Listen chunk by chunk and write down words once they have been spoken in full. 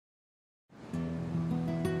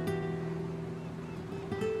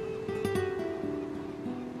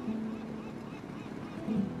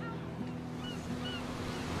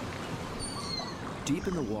Deep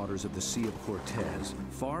in the waters of the Sea of Cortez,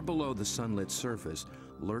 far below the sunlit surface,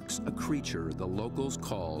 lurks a creature the locals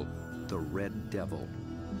call the Red Devil.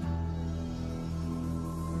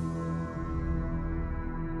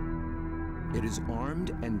 It is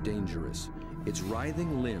armed and dangerous. Its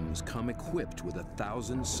writhing limbs come equipped with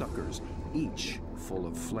 1,000 suckers, each full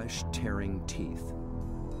of flesh-tearing teeth.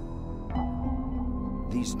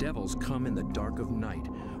 These devils come in the dark of night,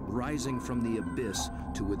 rising from the abyss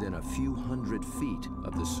to within a few hundred feet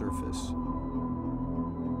of the surface.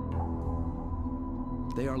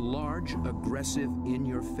 They are large, aggressive,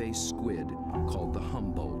 in-your-face squid called the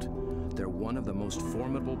Humboldt. They're one of the most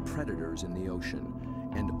formidable predators in the ocean,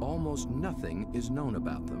 and almost nothing is known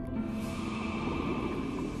about them.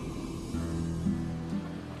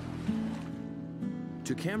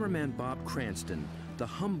 To cameraman Bob Cranston, the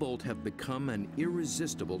Humboldt have become an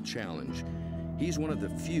irresistible challenge. He's one of the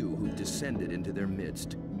few who've descended into their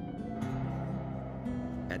midst,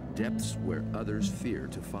 at depths where others fear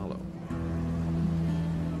to follow.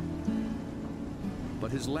 But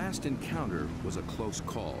his last encounter was a close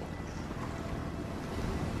call.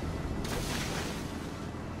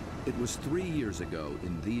 It was 3 years ago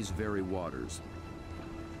in these very waters.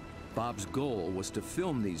 Bob's goal was to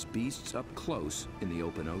film these beasts up close in the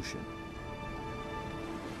open ocean.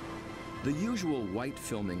 The usual white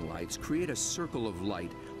filming lights create a circle of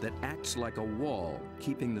light that acts like a wall,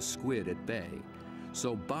 keeping the squid at bay.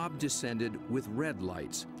 So Bob descended with red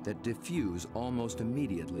lights that diffuse almost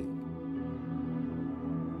immediately.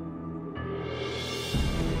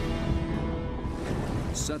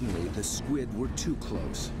 Suddenly, the squid were too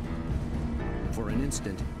close. For an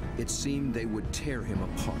instant, it seemed they would tear him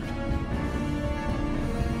apart.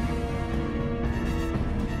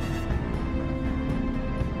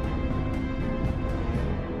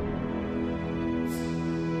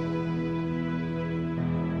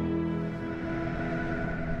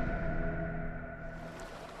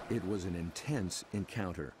 It was an intense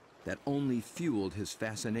encounter that only fueled his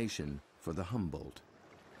fascination for the Humboldt.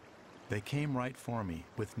 They came right for me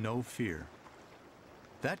with no fear.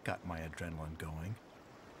 That got my adrenaline going.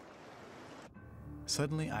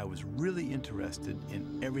 Suddenly, I was really interested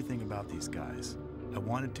in everything about these guys. I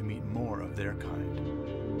wanted to meet more of their kind.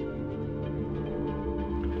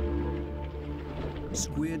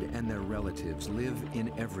 Squid and their relatives live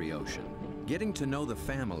in every ocean. Getting to know the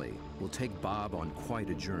family will take Bob on quite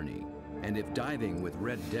a journey. And if diving with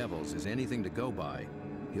red devils is anything to go by,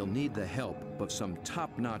 he'll need the help of some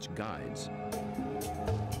top-notch guides.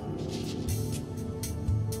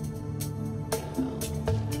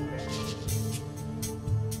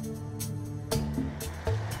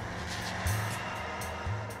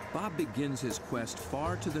 Bob begins his quest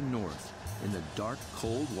far to the north in the dark,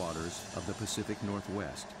 cold waters of the Pacific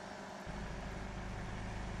Northwest.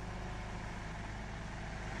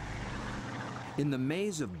 In the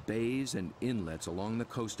maze of bays and inlets along the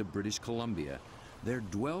coast of British Columbia, there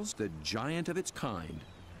dwells the giant of its kind,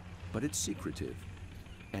 but it's secretive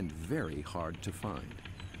and very hard to find.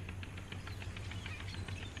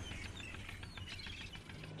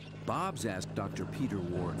 Bob's asked Dr. Peter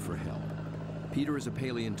Ward for help. Peter is a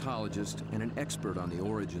paleontologist and an expert on the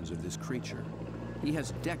origins of this creature. He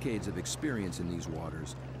has decades of experience in these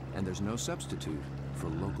waters, and there's no substitute for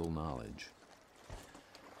local knowledge.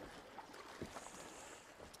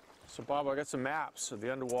 So Bob, I got some maps of the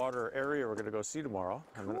underwater area we're going to go see tomorrow.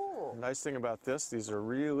 Cool. And the nice thing about this, these are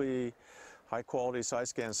really high quality side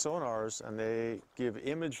scan sonars, and they give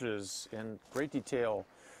images in great detail.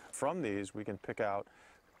 From these, we can pick out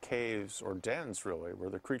caves or dens, really, where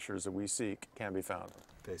the creatures that we seek can be found.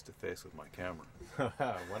 Face to face with my camera.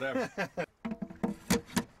 Whatever.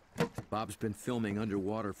 Bob's been filming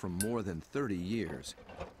underwater for more than 30 years.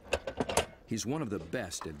 He's one of the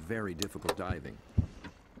best at very difficult diving.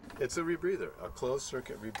 It's a rebreather, a closed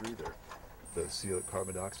circuit rebreather. The CO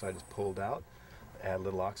carbon dioxide is pulled out, add a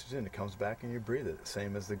little oxygen, it comes back and you breathe it.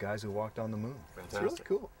 Same as the guys who walked on the moon. Fantastic. It's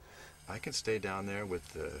really cool. I can stay down there with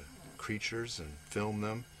the creatures and film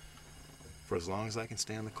them for as long as I can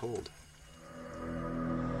stand the cold.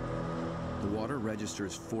 The water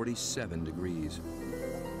registers 47 degrees.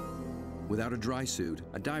 Without a dry suit,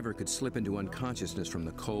 a diver could slip into unconsciousness from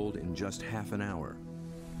the cold in just half an hour.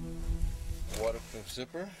 Waterproof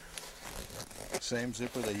zipper. Same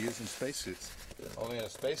zipper they use in spacesuits. Only in a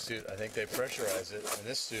spacesuit, I think they pressurize it. In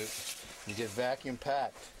this suit, you get vacuum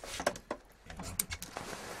packed.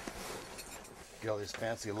 Get all these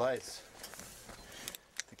fancy lights.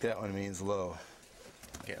 I think that one means low.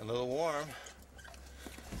 Getting a little warm.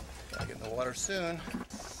 Gotta get in the water soon.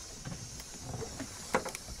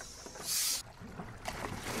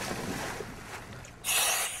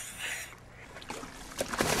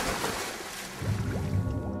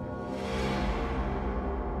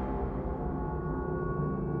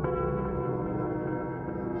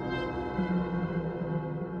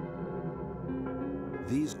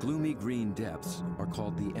 gloomy green depths are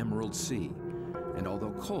called the Emerald Sea, and although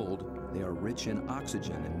cold, they are rich in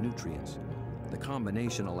oxygen and nutrients. The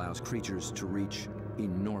combination allows creatures to reach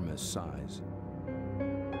enormous size.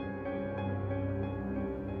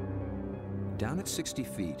 Down at 60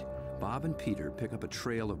 feet, Bob and Peter pick up a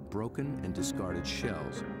trail of broken and discarded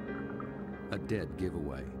shells. A dead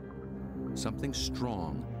giveaway. Something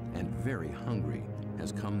strong and very hungry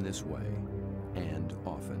has come this way, and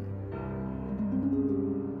often.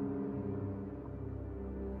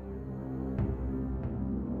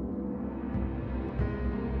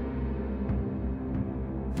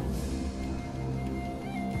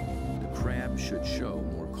 The crab should show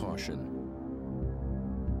more caution.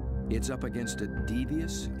 It's up against a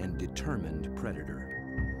devious and determined predator.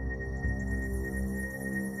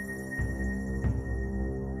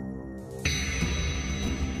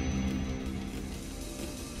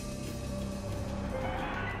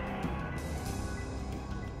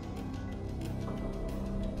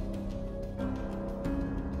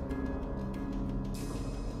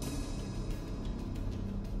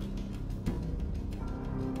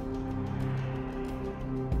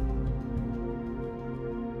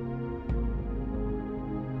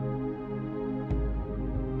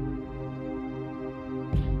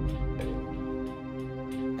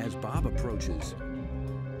 As Bob approaches,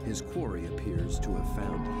 his quarry appears to have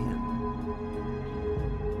found him.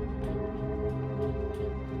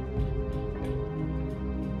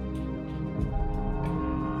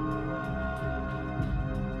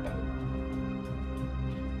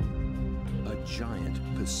 A giant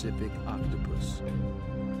Pacific octopus.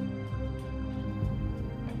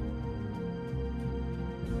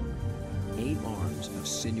 Eight arms of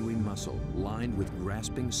sinewy muscle lined with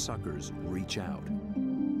grasping suckers reach out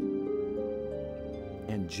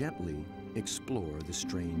and gently explore the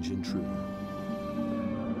strange intruder.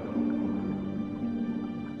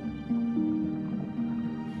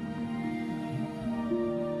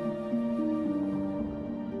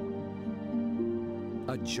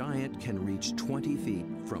 A giant can reach 20 feet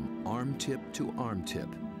from arm tip to arm tip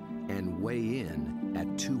and weigh in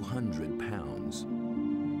at 200 pounds.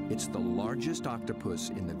 It's the largest octopus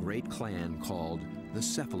in the great clan called the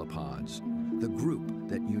cephalopods, the group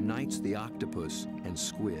that unites the octopus and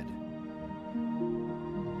squid.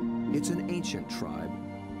 It's an ancient tribe,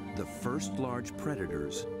 the first large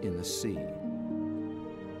predators in the sea.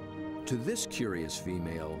 To this curious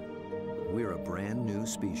female, we're a brand new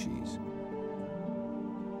species.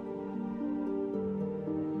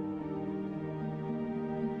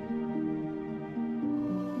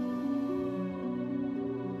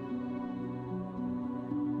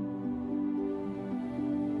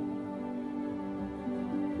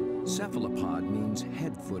 Cephalopod means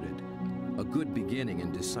head-footed, a good beginning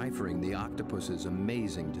in deciphering the octopus's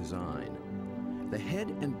amazing design. The head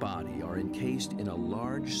and body are encased in a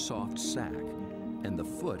large, soft sac, and the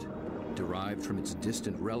foot, derived from its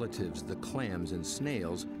distant relatives, the clams and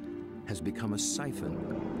snails, has become a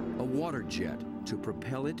siphon, a water jet to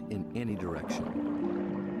propel it in any direction.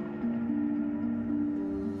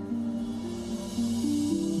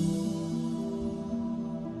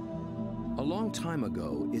 A long time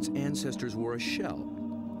ago, its ancestors were a shell,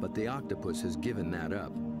 but the octopus has given that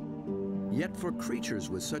up. Yet for creatures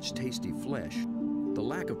with such tasty flesh, the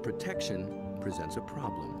lack of protection presents a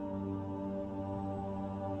problem.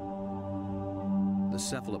 The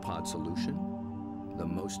cephalopod solution? The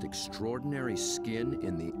most extraordinary skin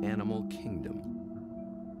in the animal kingdom.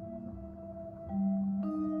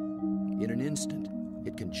 In an instant,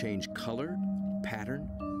 it can change color, pattern,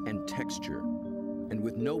 and texture. And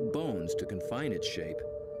with no bones to confine its shape,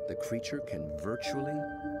 the creature can virtually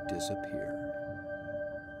disappear.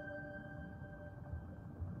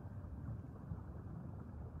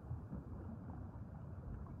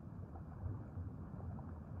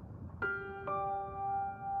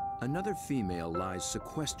 Another female lies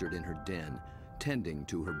sequestered in her den, tending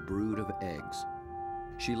to her brood of eggs.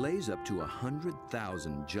 She lays up to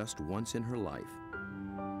 100,000 just once in her life.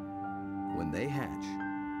 When they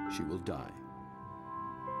hatch, she will die.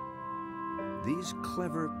 These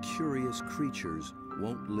clever, curious creatures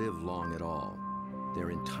won't live long at all.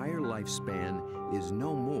 Their entire lifespan is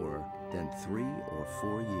no more than 3 or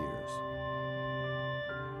 4 years.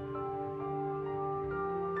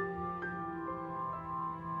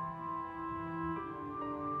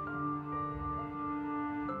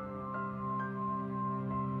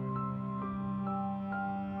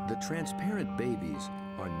 The transparent babies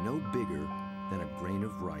are no bigger than a grain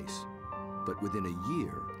of rice, but within a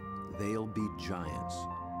year, they'll be giants.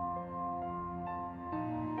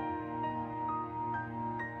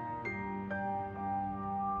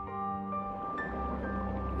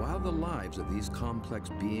 the lives of these complex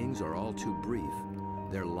beings are all too brief,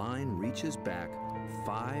 their line reaches back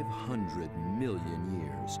 500 million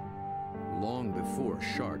years, long before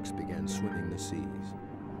sharks began swimming the seas.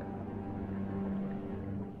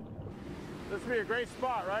 This would be a great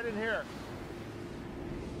spot right in here.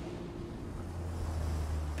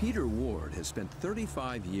 Peter Ward has spent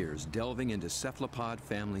 35 years delving into cephalopod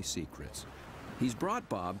family secrets. He's brought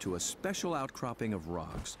Bob to a special outcropping of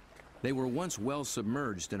rocks. They were once well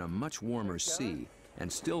submerged in a much warmer sea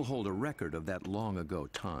and still hold a record of that long ago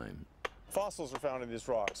time. Fossils are found in these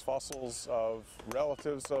rocks, fossils of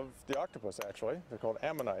relatives of the octopus, actually. They're called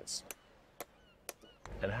ammonites.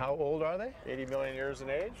 And how old are they? 80 million years in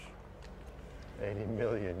age. 80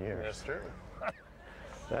 million years. That's true.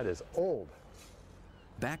 That is old.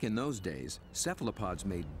 Back in those days, cephalopods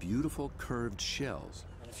made beautiful curved shells.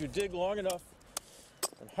 And if you dig long enough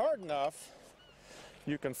and hard enough,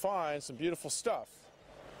 you can find some beautiful stuff.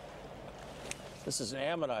 This is an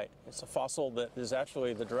ammonite. It's a fossil that is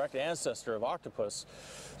actually the direct ancestor of octopus.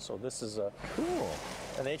 So this is an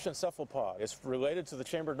ancient cephalopod. It's related to the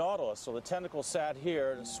chambered nautilus, so the tentacles sat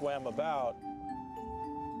here and swam about.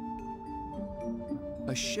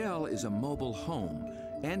 A shell is a mobile home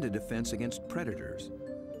and a defense against predators,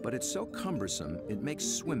 but it's so cumbersome it makes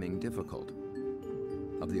swimming difficult.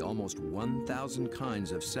 Of the almost 1,000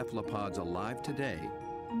 kinds of cephalopods alive today,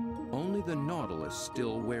 only the nautilus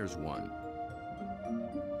still wears one.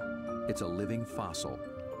 It's a living fossil,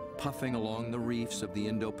 puffing along the reefs of the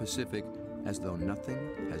Indo-Pacific as though nothing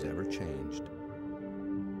has ever changed.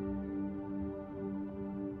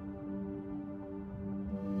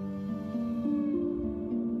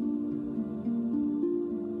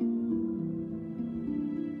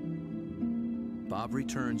 Bob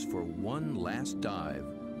returns for one last dive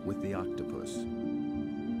with the octopus.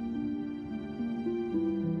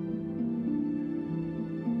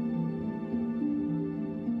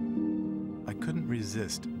 I couldn't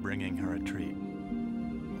resist bringing her a treat.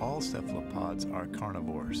 All cephalopods are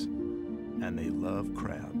carnivores, and they love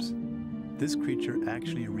crabs. This creature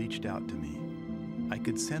actually reached out to me. I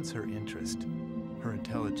could sense her interest, her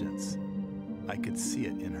intelligence. I could see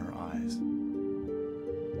it in her eyes.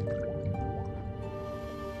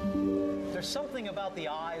 There's something about the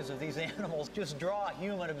eyes of these animals just draw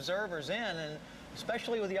human observers in, and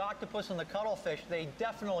especially with the octopus and the cuttlefish, they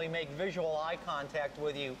definitely make visual eye contact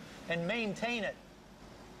with you and maintain it.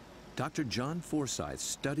 Dr. John Forsyth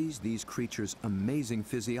studies these creatures' amazing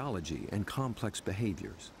physiology and complex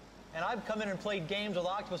behaviors. And I've come in and played games with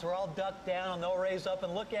octopus where I'll duck down and they'll raise up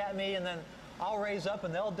and look at me, and then I'll raise up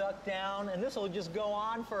and they'll duck down, and this will just go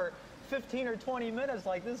on for 15 or 20 minutes.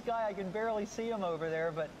 Like this guy, I can barely see him over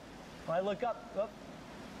there, but when I look up,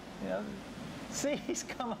 you know, see, he's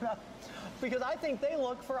coming up. Because I think they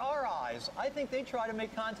look for our eyes. I think they try to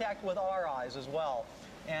make contact with our eyes as well.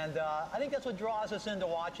 And I think that's what draws us into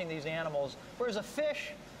watching these animals. Whereas a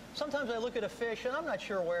fish, sometimes I look at a fish and I'm not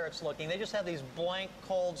sure where it's looking. They just have these blank,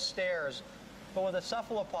 cold stares. But with a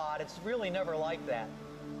cephalopod, it's really never like that.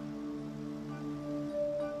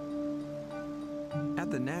 At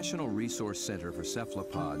the National Resource Center for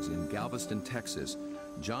Cephalopods in Galveston, Texas,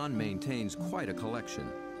 John maintains quite a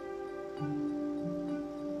collection.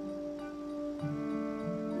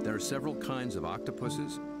 There are several kinds of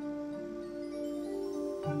octopuses,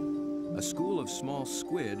 a school of small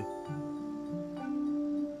squid,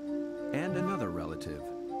 and another relative,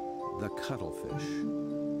 the cuttlefish.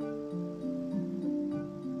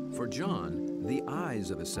 For John, the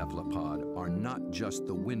eyes of a cephalopod are not just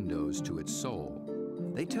the windows to its soul.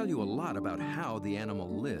 They tell you a lot about how the animal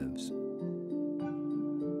lives.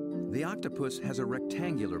 The octopus has a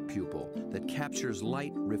rectangular pupil that captures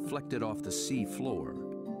light reflected off the sea floor.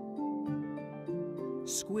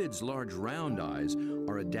 Squid's large round eyes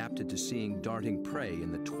are adapted to seeing darting prey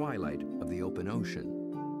in the twilight of the open ocean.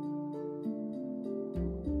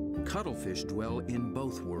 Cuttlefish dwell in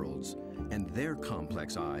both worlds, and their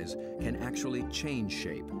complex eyes can actually change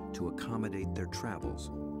shape to accommodate their travels.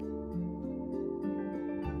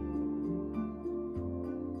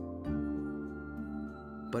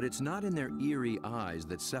 But it's not in their eerie eyes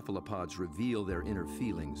that cephalopods reveal their inner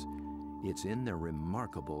feelings. It's in their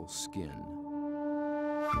remarkable skin.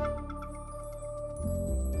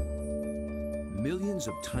 Millions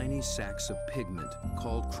of tiny sacs of pigment,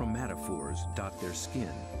 called chromatophores, dot their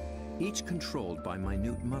skin, each controlled by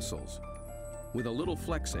minute muscles. With a little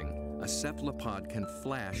flexing, a cephalopod can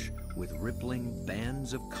flash with rippling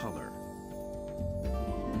bands of color.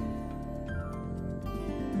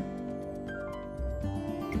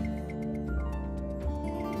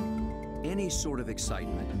 any sort of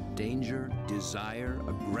excitement, danger, desire,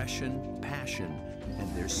 aggression, passion,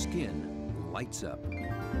 and their skin lights up.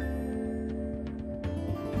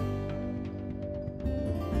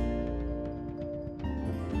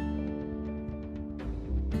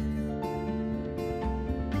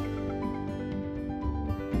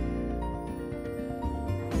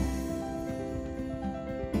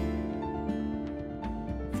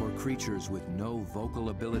 Creatures with no vocal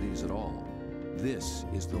abilities at all, this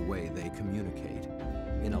is the way they communicate,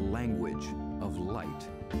 in a language of light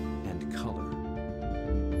and color.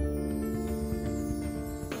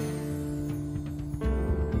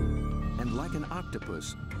 And like an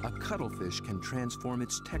octopus, a cuttlefish can transform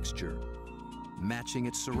its texture, matching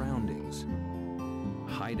its surroundings,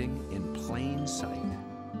 hiding in plain sight.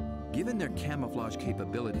 Given their camouflage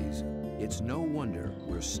capabilities, it's no wonder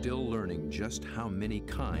we're still learning just how many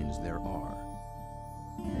kinds there are.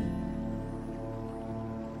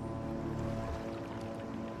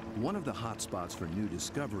 One of the hotspots for new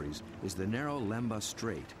discoveries is the narrow Lembah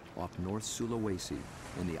Strait off North Sulawesi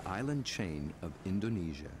in the island chain of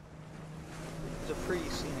Indonesia. It's a pretty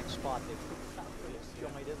scenic spot. It's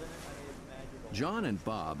joint, isn't it? John and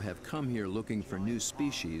Bob have come here looking for new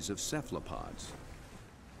species of cephalopods.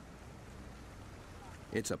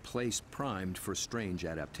 It's a place primed for strange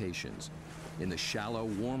adaptations. In the shallow,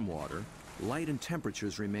 warm water, light and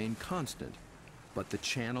temperatures remain constant, but the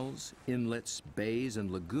channels, inlets, bays,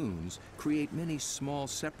 and lagoons create many small,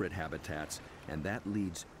 separate habitats, and that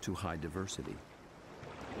leads to high diversity.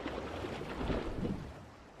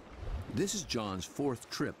 This is John's fourth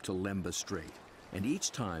trip to Lembah Strait, and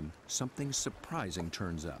each time, something surprising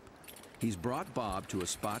turns up. He's brought Bob to a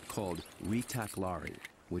spot called Ritaklari,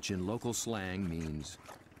 which in local slang means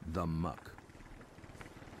the muck.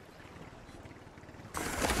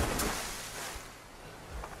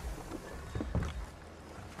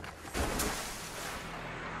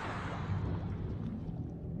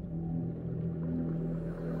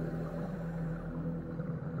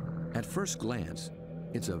 At first glance,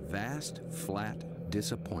 it's a vast, flat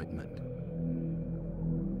disappointment.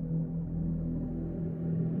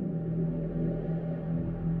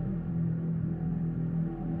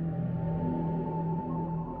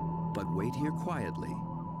 But wait here quietly,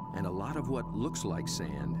 and a lot of what looks like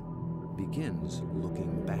sand begins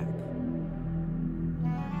looking back.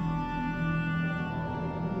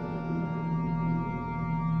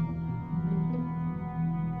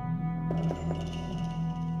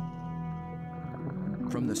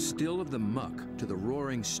 From the still of the muck to the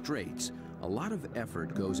roaring straits, a lot of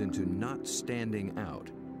effort goes into not standing out.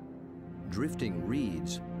 Drifting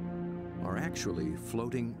reeds are actually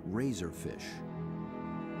floating razorfish.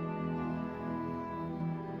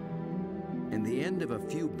 And the end of a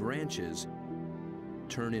few branches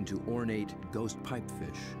turn into ornate ghost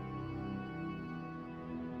pipefish.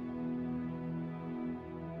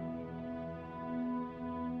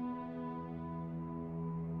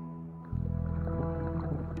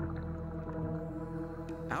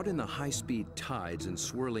 Out in the high-speed tides and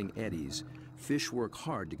swirling eddies, fish work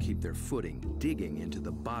hard to keep their footing, digging into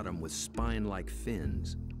the bottom with spine-like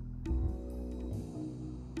fins.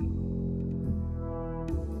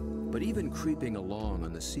 But even creeping along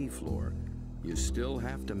on the seafloor, you still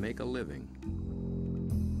have to make a living.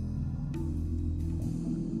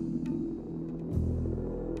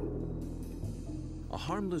 A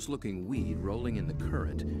harmless-looking weed rolling in the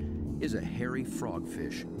current is a hairy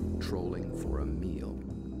frogfish trolling for a meal.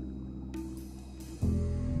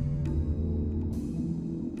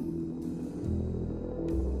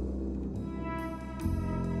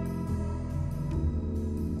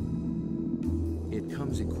 It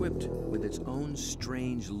comes equipped with its own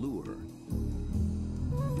strange lure.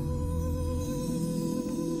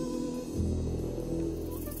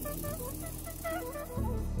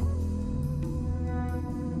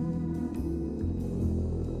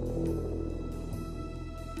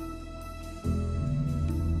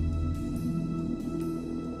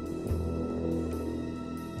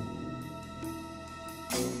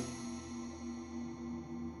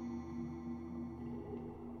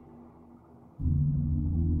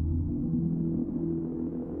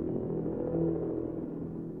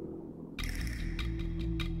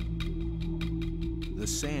 The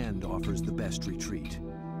sand offers the best retreat,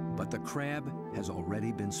 but the crab has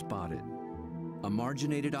already been spotted. A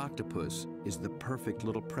marginated octopus is the perfect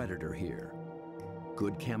little predator here.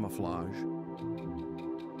 Good camouflage,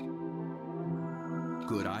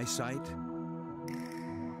 good eyesight,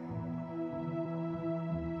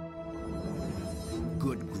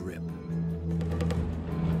 good grip.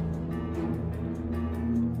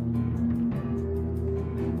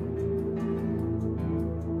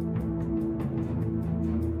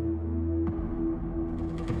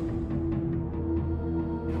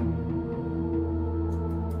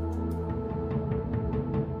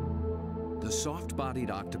 red-bodied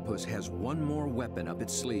octopus has one more weapon up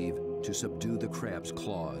its sleeve to subdue the crab's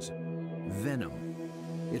claws: venom.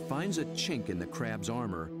 It finds a chink in the crab's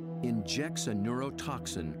armor, injects a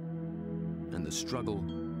neurotoxin, and the struggle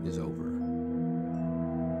is over.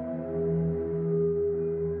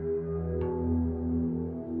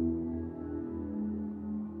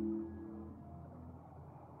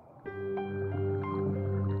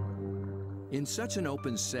 In such an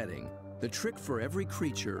open setting, the trick for every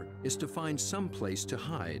creature is to find some place to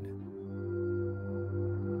hide.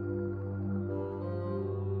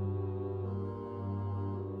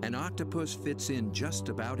 An octopus fits in just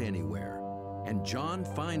about anywhere, and John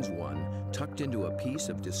finds one tucked into a piece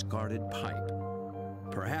of discarded pipe.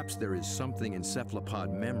 Perhaps there is something in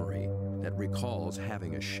cephalopod memory that recalls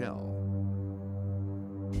having a shell.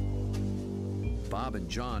 Bob and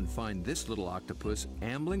John find this little octopus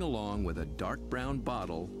ambling along with a dark brown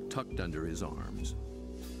bottle tucked under his arms.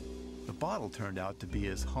 The bottle turned out to be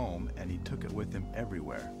his home, and he took it with him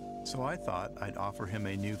everywhere. So I thought I'd offer him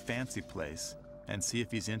a new fancy place and see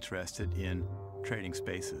if he's interested in trading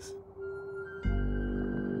spaces.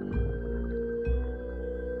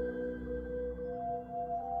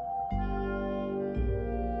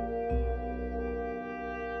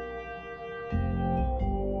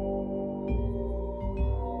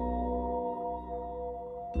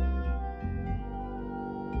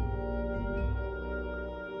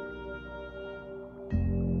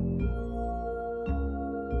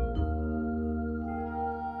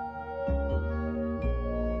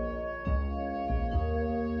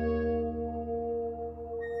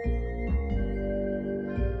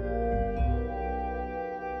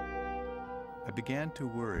 I began to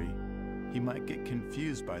worry he might get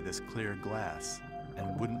confused by this clear glass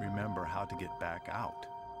and wouldn't remember how to get back out.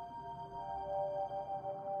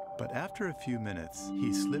 But after a few minutes,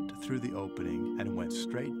 he slipped through the opening and went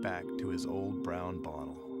straight back to his old brown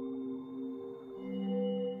bottle.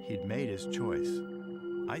 He'd made his choice.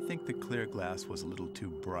 I think the clear glass was a little too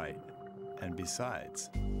bright, and besides,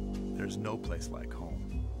 there's no place like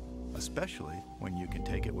home, especially when you can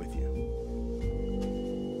take it with you.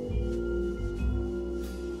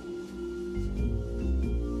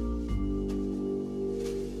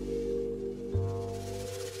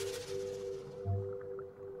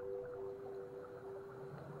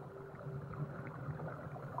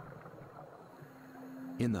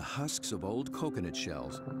 In the husks of old coconut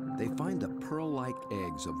shells, they find the pearl-like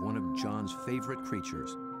eggs of one of John's favorite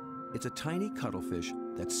creatures. It's a tiny cuttlefish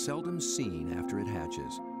that's seldom seen after it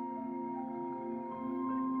hatches.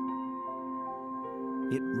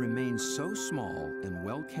 It remains so small and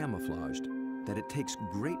well camouflaged that it takes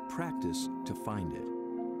great practice to find it.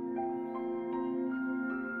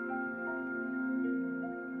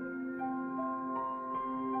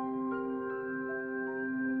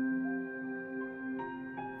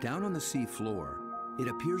 Down on the sea floor, it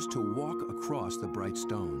appears to walk across the bright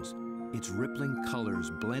stones, its rippling colors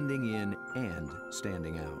blending in and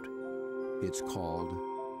standing out. It's called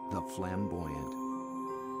the flamboyant.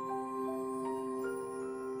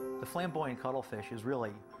 The flamboyant cuttlefish is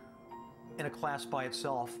really in a class by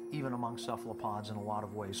itself, even among cephalopods in a lot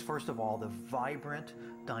of ways. First of all, the vibrant,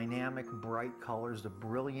 dynamic, bright colors, the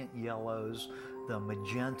brilliant yellows, the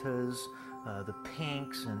magentas, the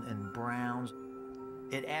pinks and browns.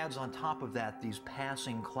 It adds on top of that these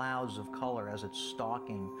passing clouds of color as it's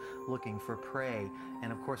stalking, looking for prey.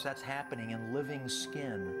 And of course, that's happening in living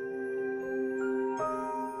skin.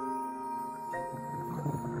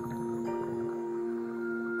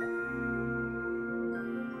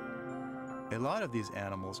 A lot of these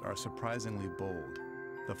animals are surprisingly bold.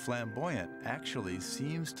 The flamboyant actually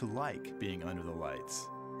seems to like being under the lights.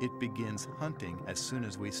 It begins hunting as soon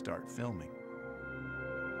as we start filming.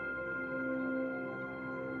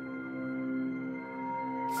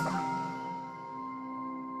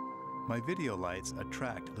 My video lights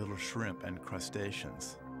attract little shrimp and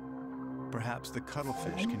crustaceans. Perhaps the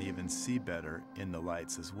cuttlefish can even see better in the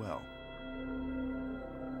lights as well.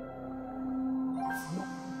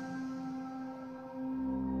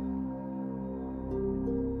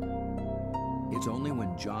 It's only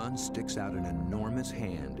when John sticks out an enormous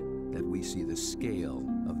hand that we see the scale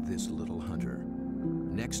of this little hunter.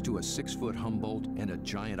 Next to a 6-foot Humboldt and a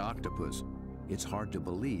giant octopus, it's hard to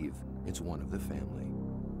believe it's one of the family.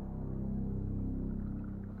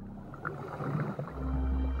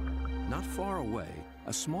 Not far away,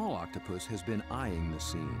 a small octopus has been eyeing the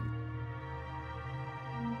scene.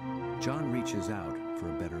 John reaches out for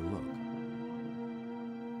a better look.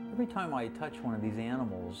 Every time I touch one of these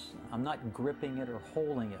animals, I'm not gripping it or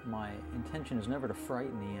holding it. My intention is never to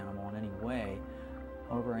frighten the animal in any way.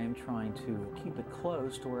 However, I am trying to keep it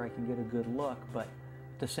close to where I can get a good look, but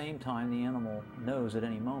the same time, the animal knows at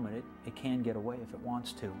any moment it can get away if it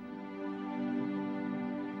wants to.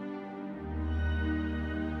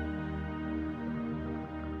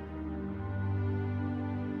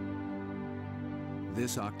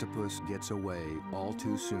 This octopus gets away all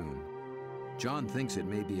too soon. John thinks it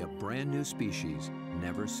may be a brand new species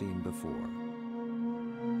never seen before.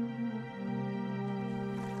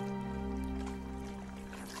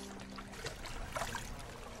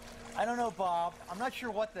 I don't know, Bob. I'm not sure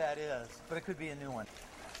what that is, but it could be a new one.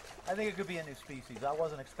 I think it could be a new species. I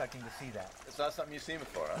wasn't expecting to see that. It's not something you've seen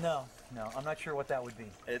before, huh? No, I'm not sure what that would be.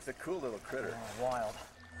 It's a cool little critter. Oh, wild.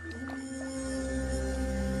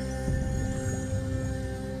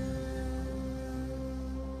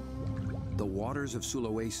 The waters of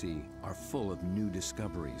Sulawesi are full of new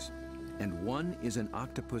discoveries, and one is an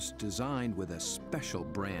octopus designed with a special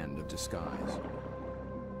brand of disguise.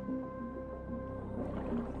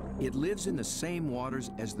 It lives in the same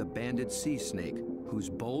waters as the banded sea snake,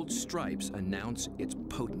 whose bold stripes announce its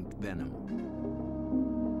potent venom.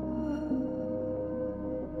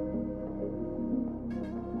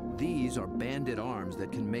 These are banded arms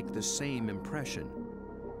that can make the same impression.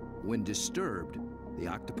 When disturbed, the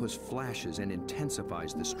octopus flashes and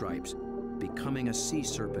intensifies the stripes, becoming a sea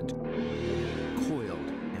serpent, coiled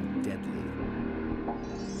and deadly.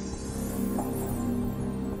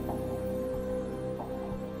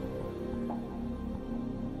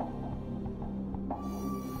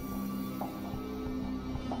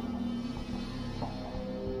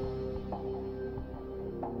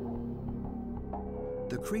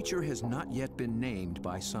 The creature has not yet been named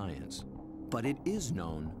by science, but it is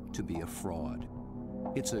known to be a fraud.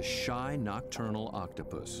 It's a shy nocturnal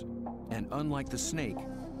octopus, and unlike the snake,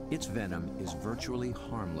 its venom is virtually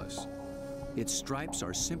harmless. Its stripes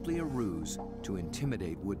are simply a ruse to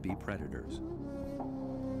intimidate would-be predators.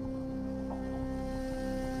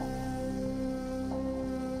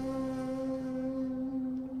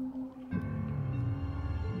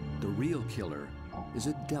 The real killer is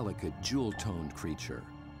a delicate, jewel-toned creature,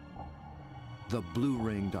 the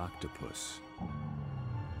blue-ringed octopus.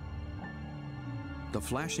 The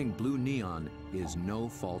flashing blue neon is no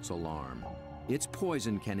false alarm. Its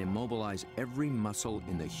poison can immobilize every muscle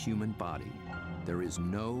in the human body. There is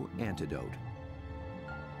no antidote.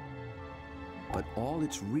 But all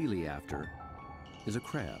it's really after is a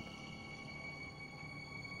crab.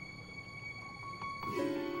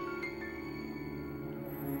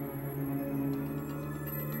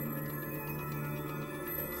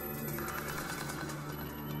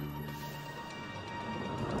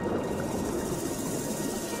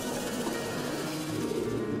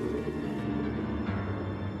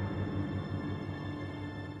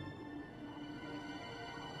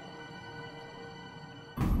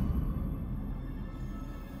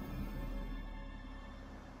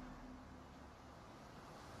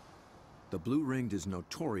 The blue-ringed is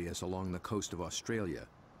notorious along the coast of Australia,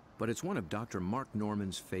 but it's one of Dr. Mark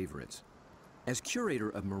Norman's favorites. As curator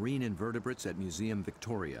of marine invertebrates at Museum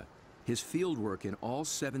Victoria, his fieldwork in all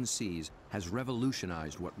 7 seas has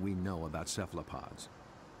revolutionized what we know about cephalopods.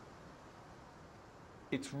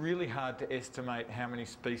 It's really hard to estimate how many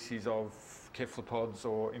species of cephalopods,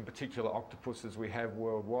 or in particular octopuses, we have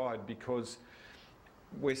worldwide, because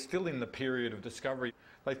we're still in the period of discovery.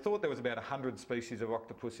 They thought there was about 100 species of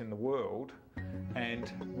octopus in the world,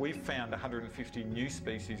 and we've found 150 new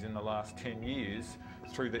species in the last 10 years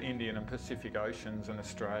through the Indian and Pacific Oceans and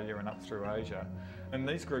Australia and up through Asia. And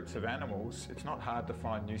these groups of animals, it's not hard to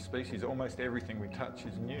find new species. Almost everything we touch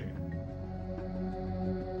is new.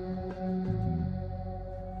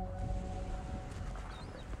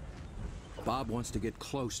 Bob wants to get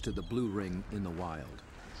close to the blue ring in the wild.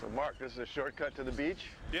 So Mark, this is a shortcut to the beach?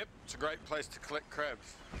 Yep, it's a great place to collect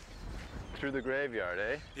crabs. Through the graveyard,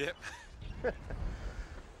 eh? Yep.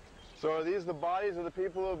 So are these the bodies of the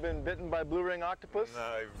people who have been bitten by blue ring octopus?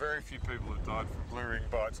 No, very few people have died from blue ring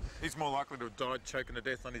bites. He's more likely to have died choking to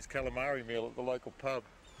death on his calamari meal at the local pub.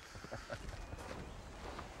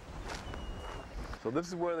 So this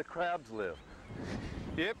is where the crabs live?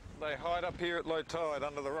 Yep, they hide up here at low tide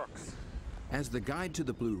under the rocks. As the guide to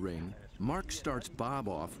the blue ring, Mark starts Bob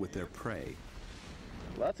off with their prey.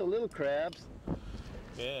 Lots of little crabs.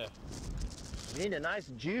 Yeah. You need a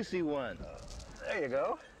nice juicy one. There you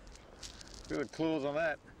go. See the claws on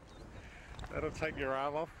that. That'll take your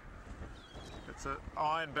arm off. It's an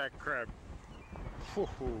ironback crab. You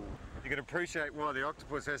can appreciate why the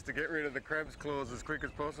octopus has to get rid of the crab's claws as quick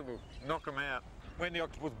as possible. Knock them out. When the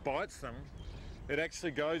octopus bites them, it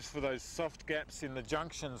actually goes for those soft gaps in the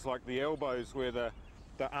junctions, like the elbows where the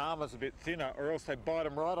arm is a bit thinner, or else they bite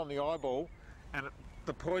them right on the eyeball, and the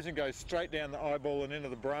the poison goes straight down the eyeball and into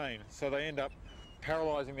the brain, so they end up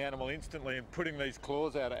paralysing the animal instantly and putting these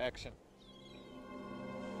claws out of action.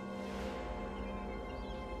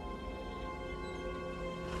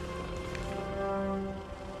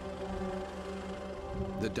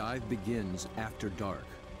 The dive begins after dark,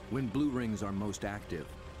 when blue rings are most active.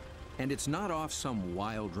 And it's not off some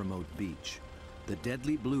wild, remote beach. The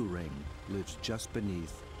deadly blue ring lives just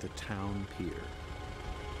beneath the town pier.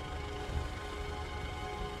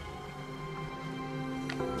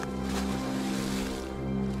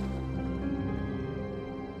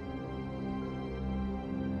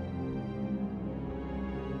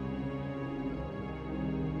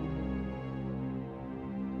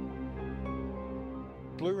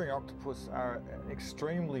 Blue ring octopus are an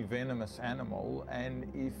extremely venomous animal, and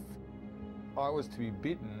if I was to be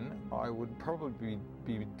bitten, I would probably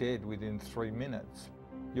be dead within 3 minutes.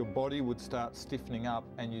 Your body would start stiffening up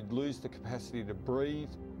and you'd lose the capacity to breathe,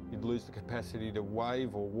 you'd lose the capacity to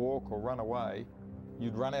wave or walk or run away,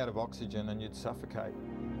 you'd run out of oxygen and you'd suffocate.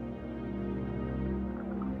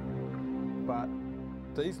 But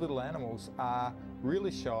these little animals are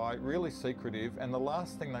really shy, really secretive, and the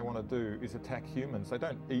last thing they want to do is attack humans. They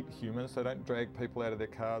don't eat humans, they don't drag people out of their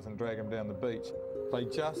cars and drag them down the beach. They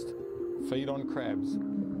just feed on crabs.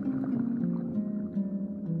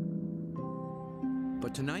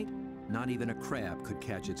 But tonight, not even a crab could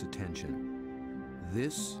catch its attention.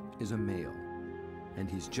 This is a male, and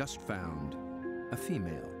he's just found a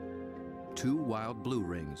female. 2 wild blue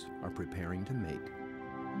rings are preparing to mate.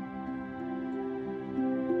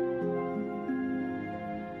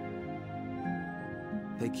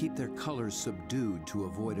 They keep their colors subdued to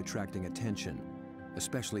avoid attracting attention,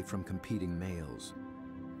 especially from competing males.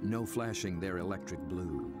 No flashing their electric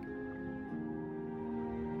blue.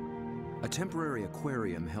 A temporary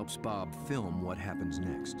aquarium helps Bob film what happens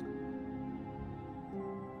next.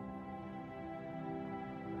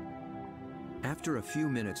 After a few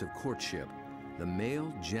minutes of courtship, the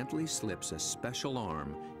male gently slips a special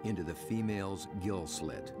arm into the female's gill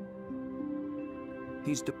slit.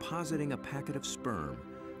 He's depositing a packet of sperm,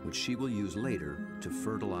 which she will use later to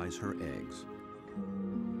fertilize her eggs.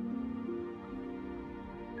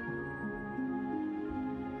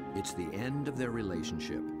 It's the end of their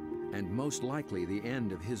relationship, and most likely the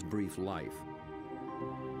end of his brief life.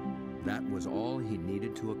 That was all he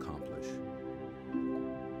needed to accomplish.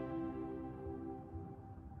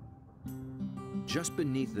 Just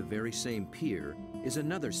beneath the very same pier is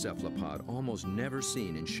another cephalopod almost never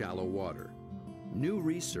seen in shallow water. New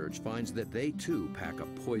research finds that they too pack a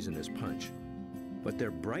poisonous punch, but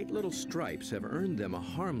their bright little stripes have earned them a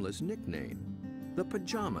harmless nickname, the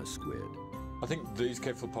pajama squid. I think these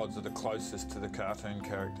cephalopods are the closest to the cartoon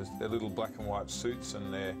characters. Their little black and white suits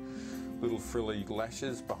and their little frilly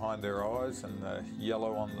lashes behind their eyes and the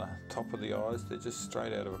yellow on the top of the eyes, they're just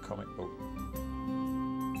straight out of a comic book.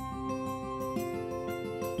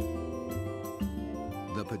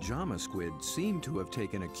 The pajama squid seem to have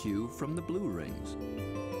taken a cue from the blue rings.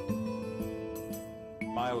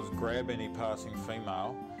 Males grab any passing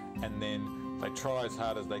female and then they try as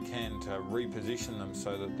hard as they can to reposition them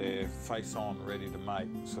so that they're face on, ready to mate,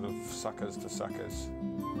 sort of suckers to suckers.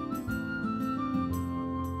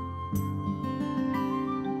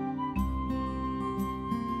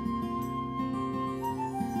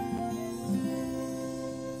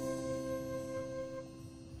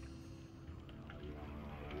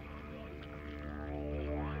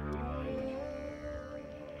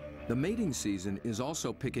 The mating season is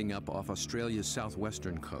also picking up off Australia's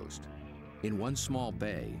southwestern coast. In one small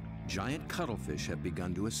bay, giant cuttlefish have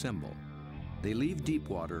begun to assemble. They leave deep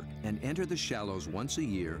water and enter the shallows once a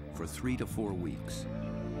year for 3 to 4 weeks.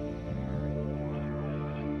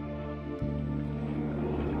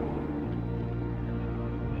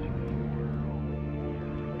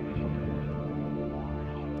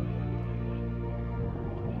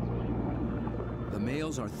 The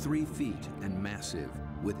males are 3 feet and massive,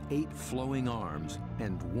 with 8 flowing arms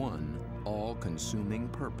and 1 all-consuming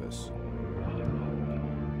purpose.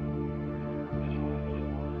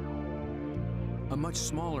 A much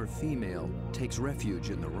smaller female takes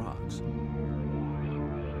refuge in the rocks.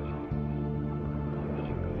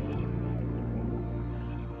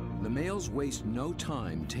 The males waste no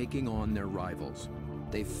time taking on their rivals.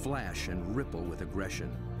 They flash and ripple with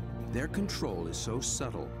aggression. Their control is so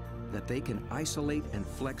subtle that they can isolate and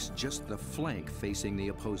flex just the flank facing the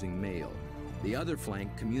opposing male. The other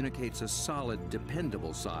flank communicates a solid,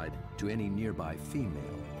 dependable side to any nearby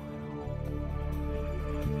female.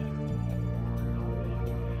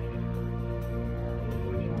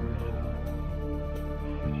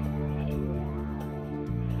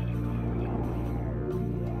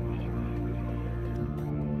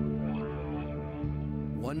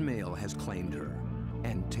 One male has claimed her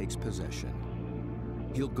and takes possession.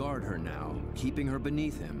 He'll guard her now, keeping her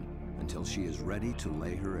beneath him until she is ready to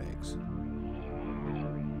lay her eggs.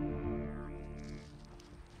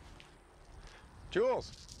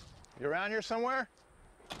 Jules, you around here somewhere?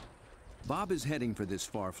 Bob is heading for this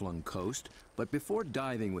far-flung coast, but before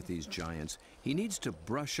diving with these giants, he needs to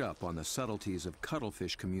brush up on the subtleties of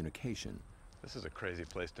cuttlefish communication. This is a crazy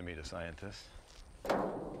place to meet a scientist.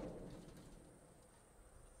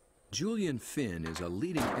 Julian Finn is a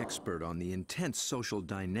leading expert on the intense social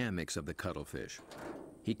dynamics of the cuttlefish.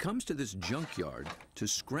 He comes to this junkyard to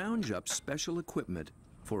scrounge up special equipment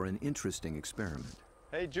for an interesting experiment.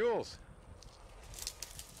 Hey, Jules.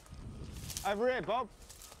 Over here, Bob.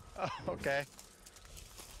 Oh, okay.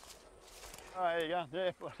 Oh, there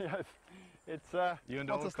you go. Yeah, it's You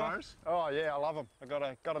into old cars? Oh yeah, I love them. I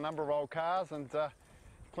got a number of old cars and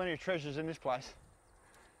plenty of treasures in this place.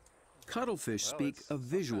 Cuttlefish speak a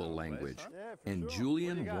visual language, and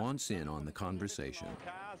Julian wants in on the conversation.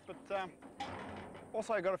 Cars, but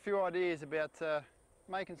also got a few ideas about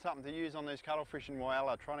making something to use on these cuttlefish in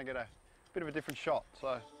Whyalla, trying to get a bit of a different shot.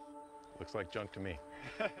 So Looks like junk to me.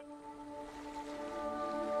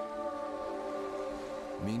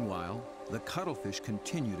 Meanwhile, the cuttlefish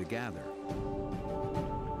continue to gather.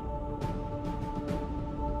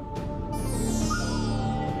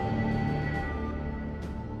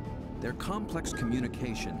 Their complex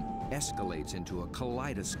communication escalates into a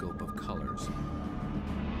kaleidoscope of colors.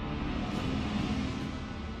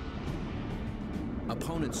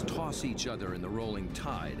 Opponents toss each other in the rolling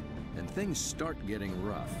tide, and things start getting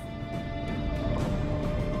rough.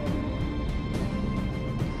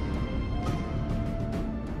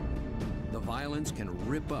 The violence can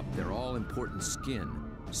rip up their all-important skin,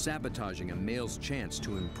 sabotaging a male's chance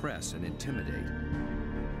to impress and intimidate.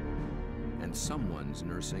 And someone's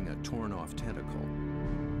nursing a torn-off tentacle.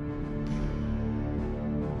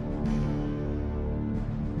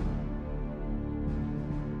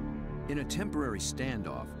 In a temporary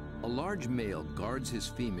standoff, a large male guards his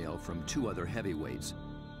female from two other heavyweights,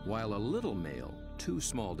 while a little male, too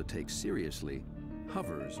small to take seriously,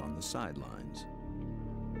 hovers on the sidelines.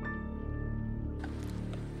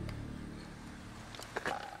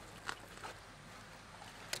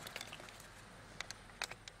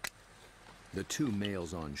 The two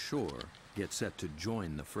males on shore get set to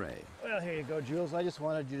join the fray. well, here you go, Jules. I just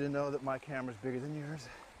wanted you to know that my camera's bigger than yours.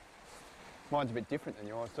 Mine's a bit different than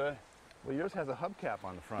yours, sir. Well, yours has a hubcap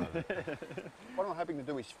on the front of it. What I'm hoping to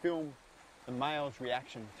do is film the male's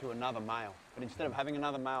reaction to another male. But instead of having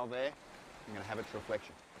another male there, I'm going to have its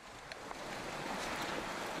reflection.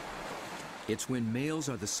 It's when males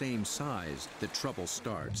are the same size that trouble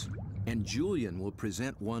starts, and Julian will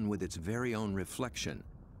present one with its very own reflection.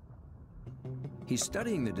 He's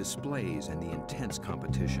studying the displays and the intense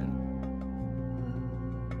competition.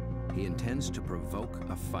 He intends to provoke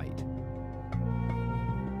a fight.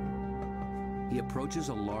 He approaches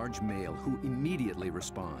a large male who immediately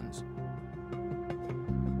responds.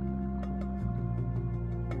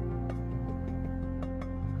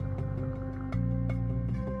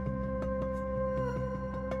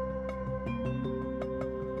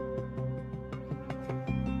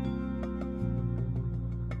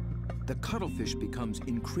 The cuttlefish becomes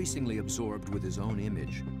increasingly absorbed with his own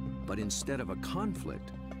image, but instead of a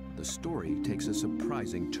conflict, the story takes a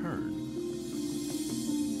surprising turn.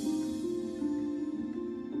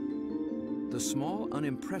 The small,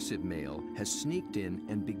 unimpressive male has sneaked in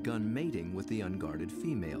and begun mating with the unguarded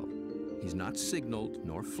female. He's not signaled,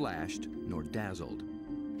 nor flashed, nor dazzled.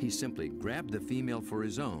 He simply grabbed the female for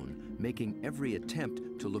his own, making every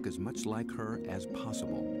attempt to look as much like her as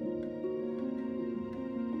possible.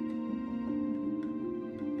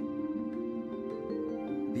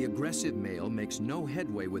 The aggressive male makes no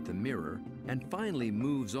headway with the mirror and finally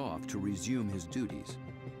moves off to resume his duties.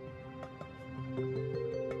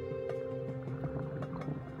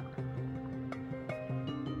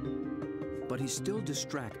 But he's still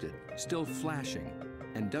distracted, still flashing,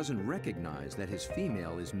 and doesn't recognize that his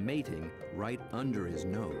female is mating right under his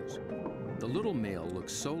nose. The little male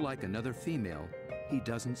looks so like another female, he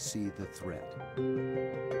doesn't see the threat.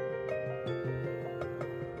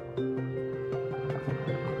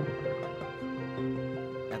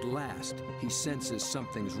 At last, he senses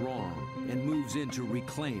something's wrong and moves in to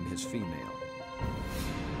reclaim his female.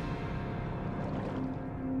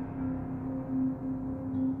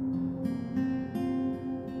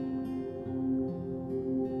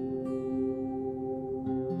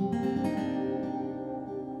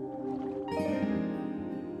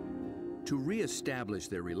 To re-establish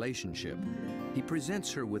their relationship, he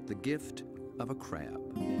presents her with the gift of a crab.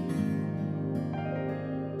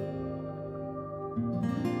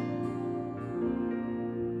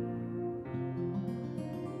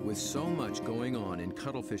 With so much going on in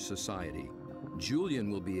cuttlefish society,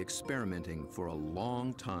 Julian will be experimenting for a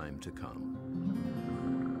long time to come.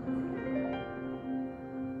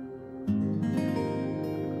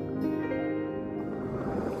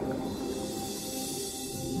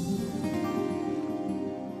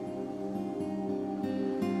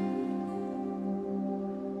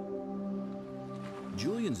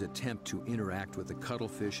 Julian's attempt to interact with the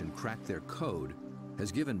cuttlefish and crack their code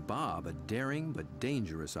has given Bob a daring but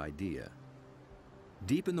dangerous idea.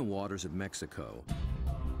 Deep in the waters of Mexico,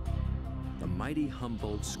 the mighty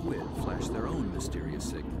Humboldt squid flash their own mysterious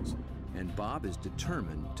signals, and Bob is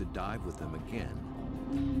determined to dive with them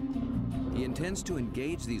again. He intends to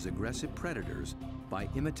engage these aggressive predators by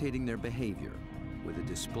imitating their behavior with a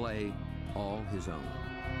display all his own.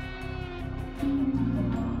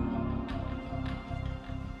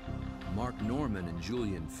 Mark Norman and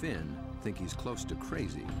Julian Finn think he's close to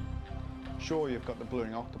crazy. Sure, you've got the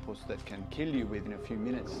blueing octopus that can kill you within a few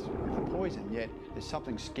minutes with the poison, yet there's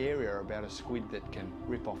something scarier about a squid that can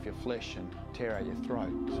rip off your flesh and tear out your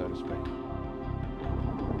throat, so to speak.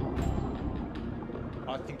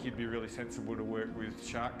 I think you'd be really sensible to work with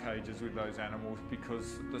shark cages with those animals,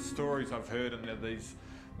 because the stories I've heard are these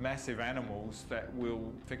massive animals that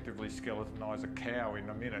will effectively skeletonise a cow in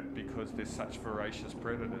a minute because they're such voracious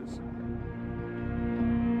predators.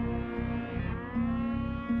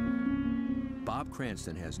 Bob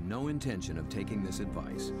Cranston has no intention of taking this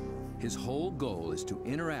advice. His whole goal is to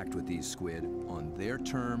interact with these squid on their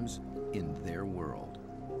terms, in their world.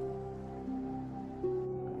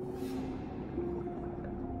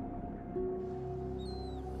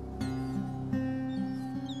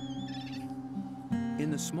 In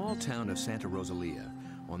the small town of Santa Rosalia,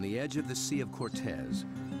 on the edge of the Sea of Cortez,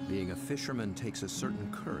 being a fisherman takes a certain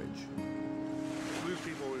courage. Lose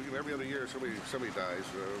people every other year. Somebody dies.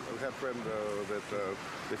 I had a friend that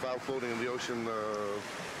they found floating in the ocean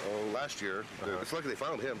last year. It's lucky they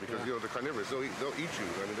found him because you know they're carnivorous. They'll eat you.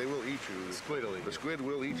 I mean, they will eat you. The squid will eat you. The squid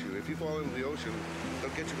will eat you. If you fall into the ocean,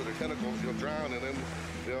 they'll get you with their tentacles. You'll drown, and then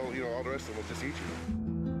they'll, you know, all the rest of them will just eat you.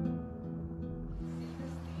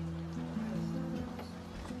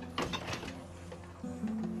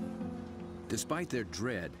 Despite their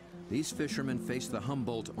dread, these fishermen face the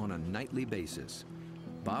Humboldt on a nightly basis.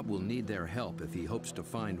 Bob will need their help if he hopes to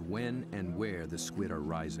find when and where the squid are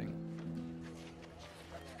rising.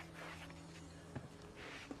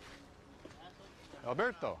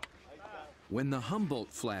 Alberto. When the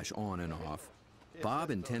Humboldt flash on and off,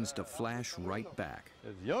 Bob intends to flash right back.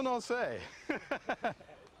 Yo no sé.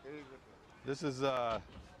 This is a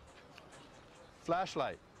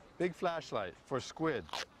flashlight, big flashlight for squid.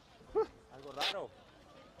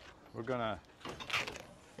 We're gonna...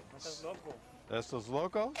 Estos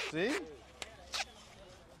locos, see?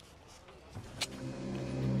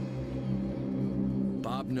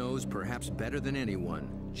 Bob knows perhaps better than anyone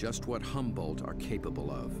just what Humboldt are capable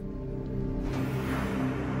of.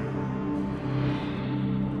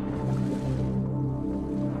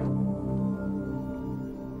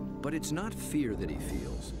 But it's not fear that he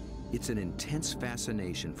feels. It's an intense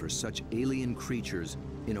fascination for such alien creatures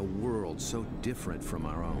in a world so different from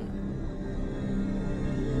our own.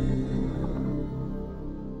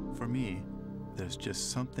 For me, there's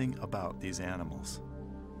just something about these animals.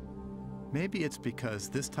 Maybe it's because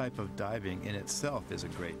this type of diving in itself is a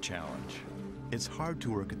great challenge. It's hard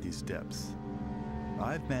to work at these depths.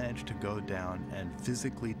 I've managed to go down and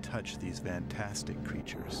physically touch these fantastic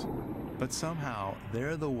creatures, but somehow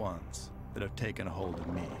they're the ones that have taken a hold of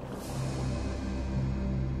me.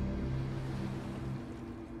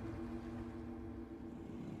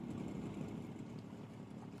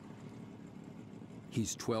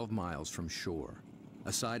 He's 12 miles from shore.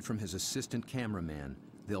 Aside from his assistant cameraman,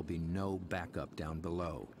 there'll be no backup down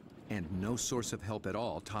below, and no source of help at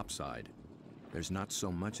all topside. There's not so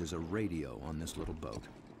much as a radio on this little boat.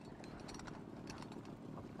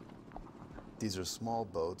 These are small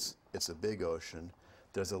boats. It's a big ocean.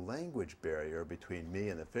 There's a language barrier between me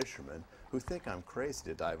and the fishermen who think I'm crazy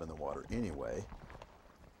to dive in the water anyway.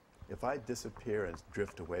 If I disappear and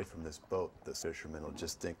drift away from this boat, the fishermen will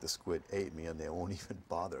just think the squid ate me and they won't even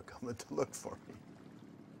bother coming to look for me.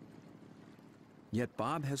 Yet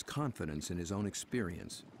Bob has confidence in his own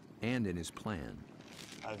experience and in his plan.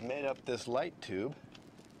 I've made up this light tube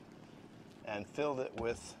and filled it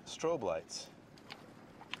with strobe lights.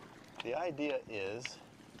 The idea is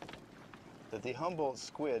that the Humboldt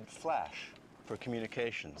squid flash for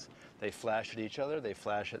communications. They flash at each other, they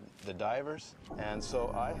flash at the divers, and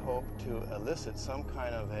so I hope to elicit some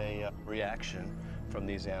kind of a reaction from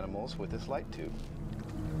these animals with this light tube.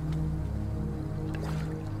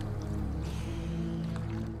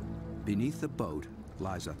 Beneath the boat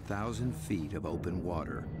lies 1,000 feet of open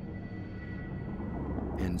water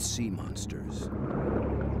and sea monsters.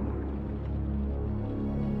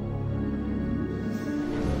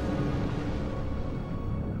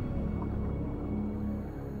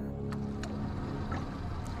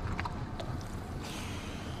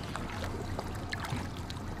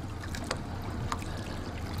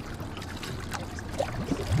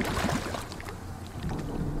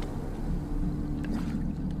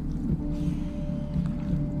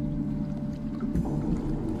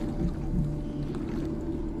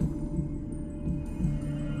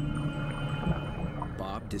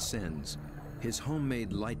 Descends, his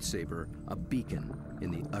homemade lightsaber a beacon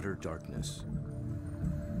in the utter darkness.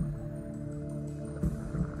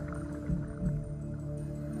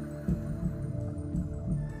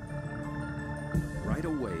 Right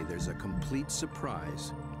away, there's a complete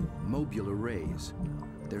surprise. Mobile arrays.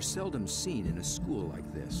 They're seldom seen in a school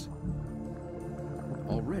like this.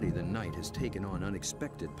 Already the night has taken on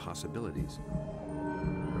unexpected possibilities.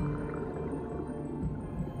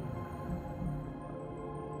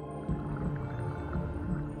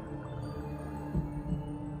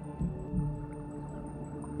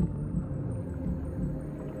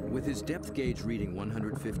 With his depth gauge reading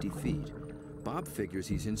 150 feet, Bob figures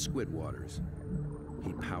he's in squid waters.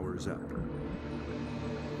 He powers up.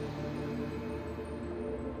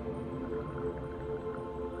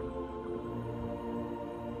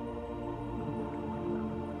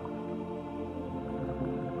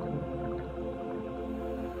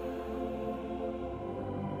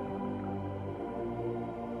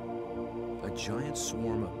 A giant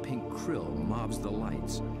swarm of pink krill mobs the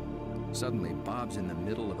lights. Suddenly, Bob's in the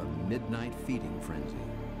middle of a midnight feeding frenzy.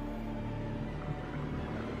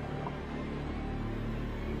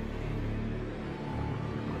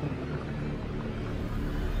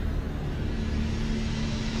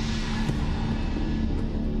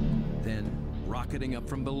 Then, rocketing up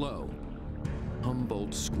from below,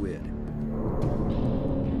 Humboldt squid.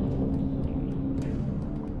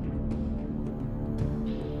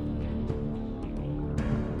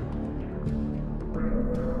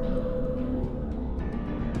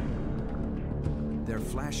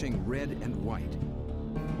 Flashing red and white.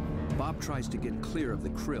 Bob tries to get clear of the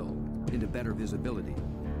krill into better visibility.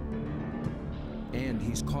 And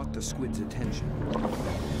he's caught the squid's attention.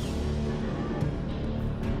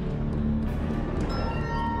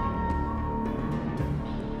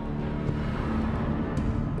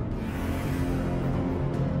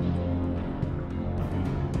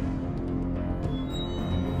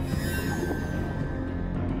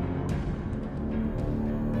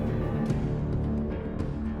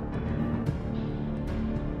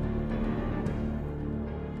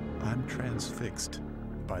 Transfixed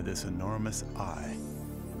by this enormous eye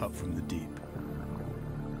up from the deep.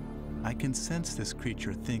 I can sense this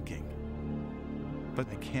creature thinking, but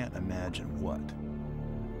I can't imagine what.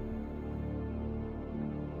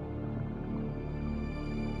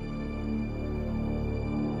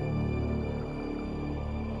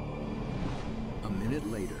 A minute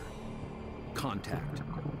later, contact.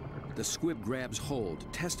 The squid grabs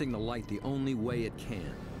hold, testing the light the only way it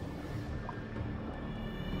can.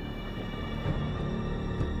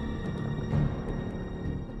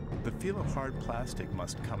 The feel of hard plastic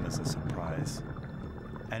must come as a surprise,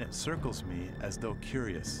 and it circles me as though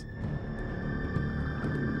curious.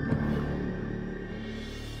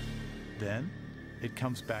 Then, it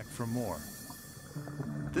comes back for more.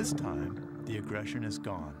 This time, the aggression is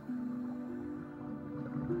gone.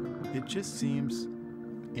 It just seems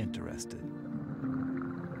interested.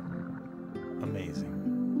 Amazing.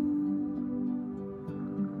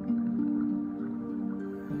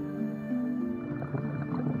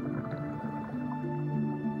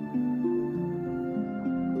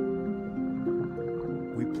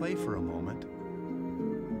 Play for a moment.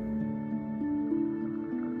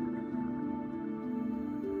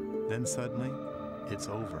 Then suddenly, it's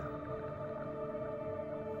over.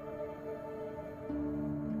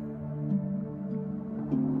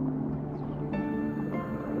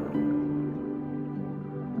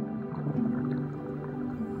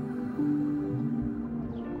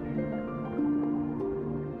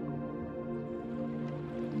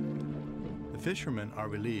 The fishermen are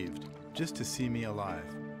relieved just to see me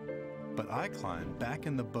alive. But I climb back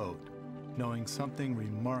in the boat, knowing something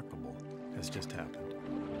remarkable has just happened.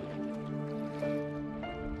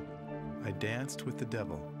 I danced with the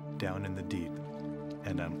devil down in the deep,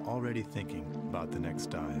 and I'm already thinking about the next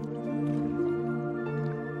dive.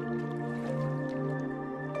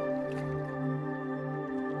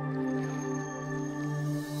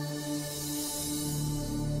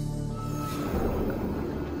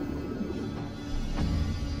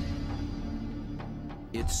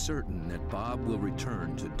 it's certain that Bob will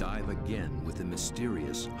return to dive again with the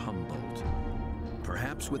mysterious Humboldt,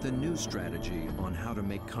 perhaps with a new strategy on how to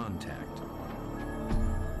make contact.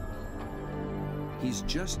 He's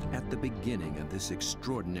just at the beginning of this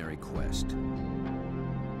extraordinary quest.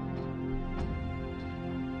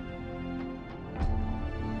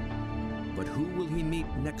 But who will he meet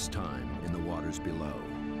next time in the waters below?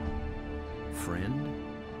 Friend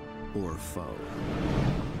or foe?